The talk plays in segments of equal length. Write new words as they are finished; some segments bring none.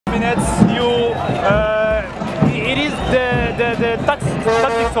minutes, it is the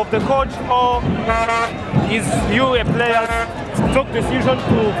tactics of the coach, or is you a player took decision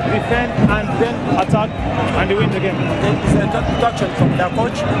to defend and then attack and win the game? It's a instruction from the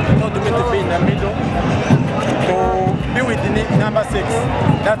coach. He told me to be in the middle, to be with the number 6.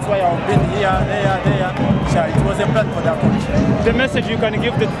 That's why I've been here, there. So it was a plan for the coach. The message you can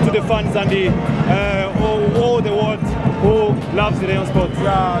give to the fans and all the world who loves the Rayon sport?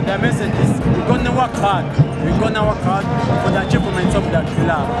 Yeah, the message is we're going to work hard. We're going to work hard for the achievements of the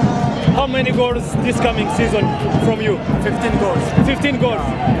club. How many goals this coming season from you? 15 goals. 15 goals?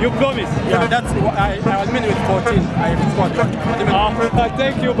 Yeah. You promise? Yeah, that's what I mean with 14. I scored 14.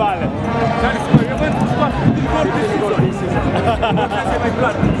 Thank you, Bale.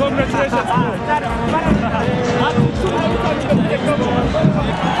 Congratulations.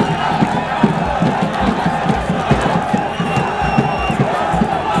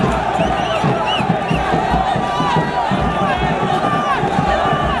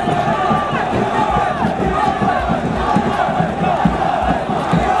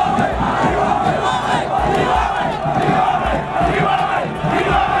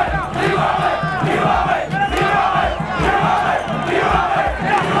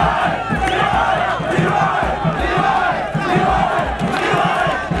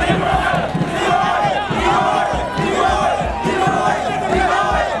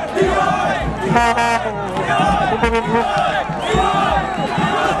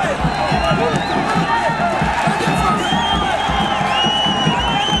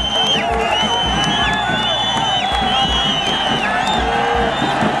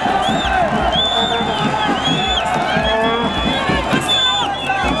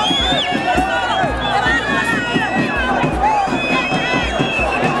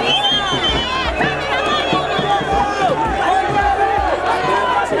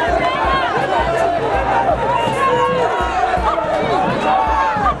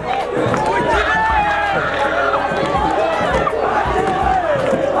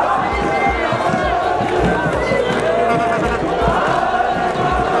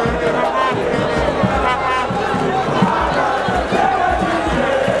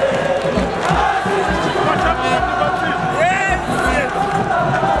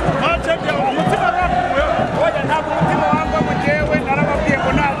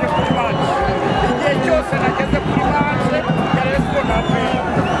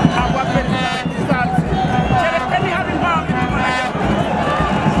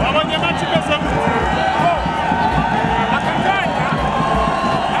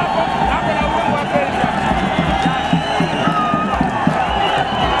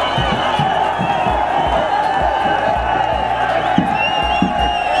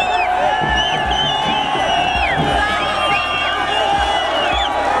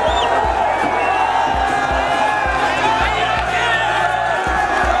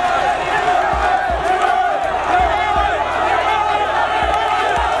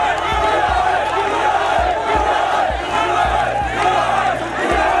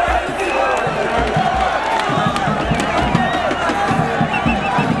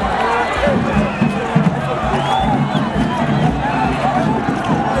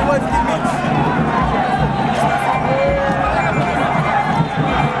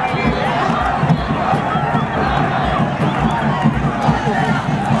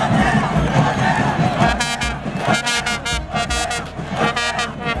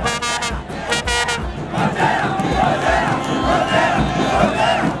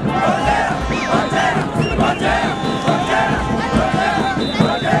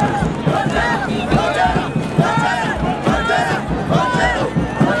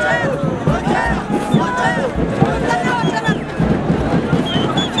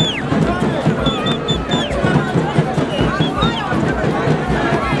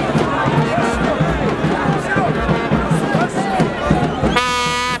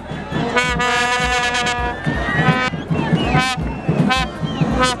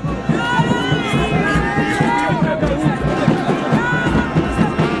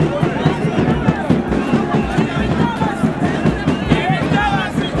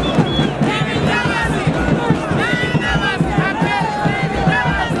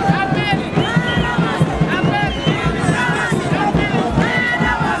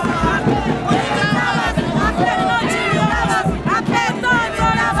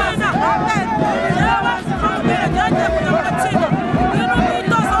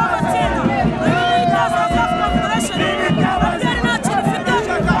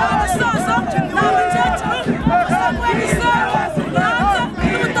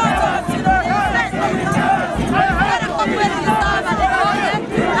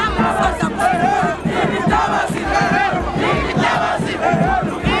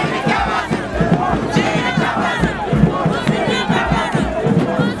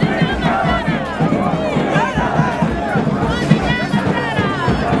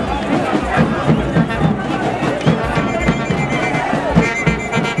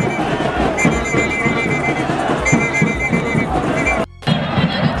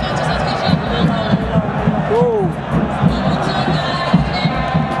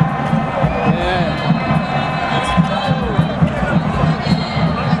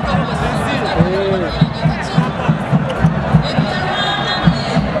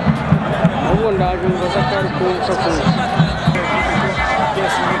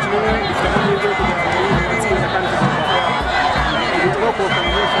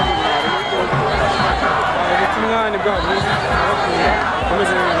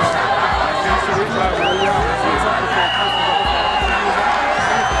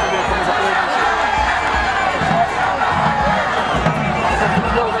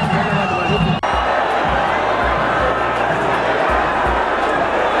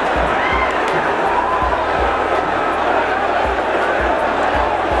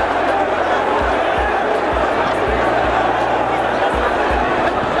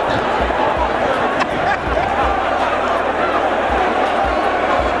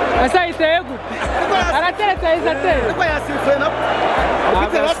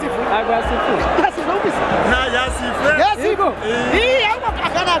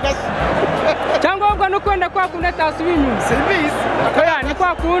 Cyangwa no kwenda kwa kundi tasubiye inyuma service oya ni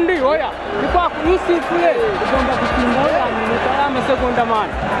kwa kundi oya ni kwa kusifuye ugomba gutinda oya ni kwa amasegonda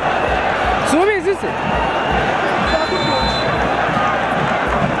mana subizi se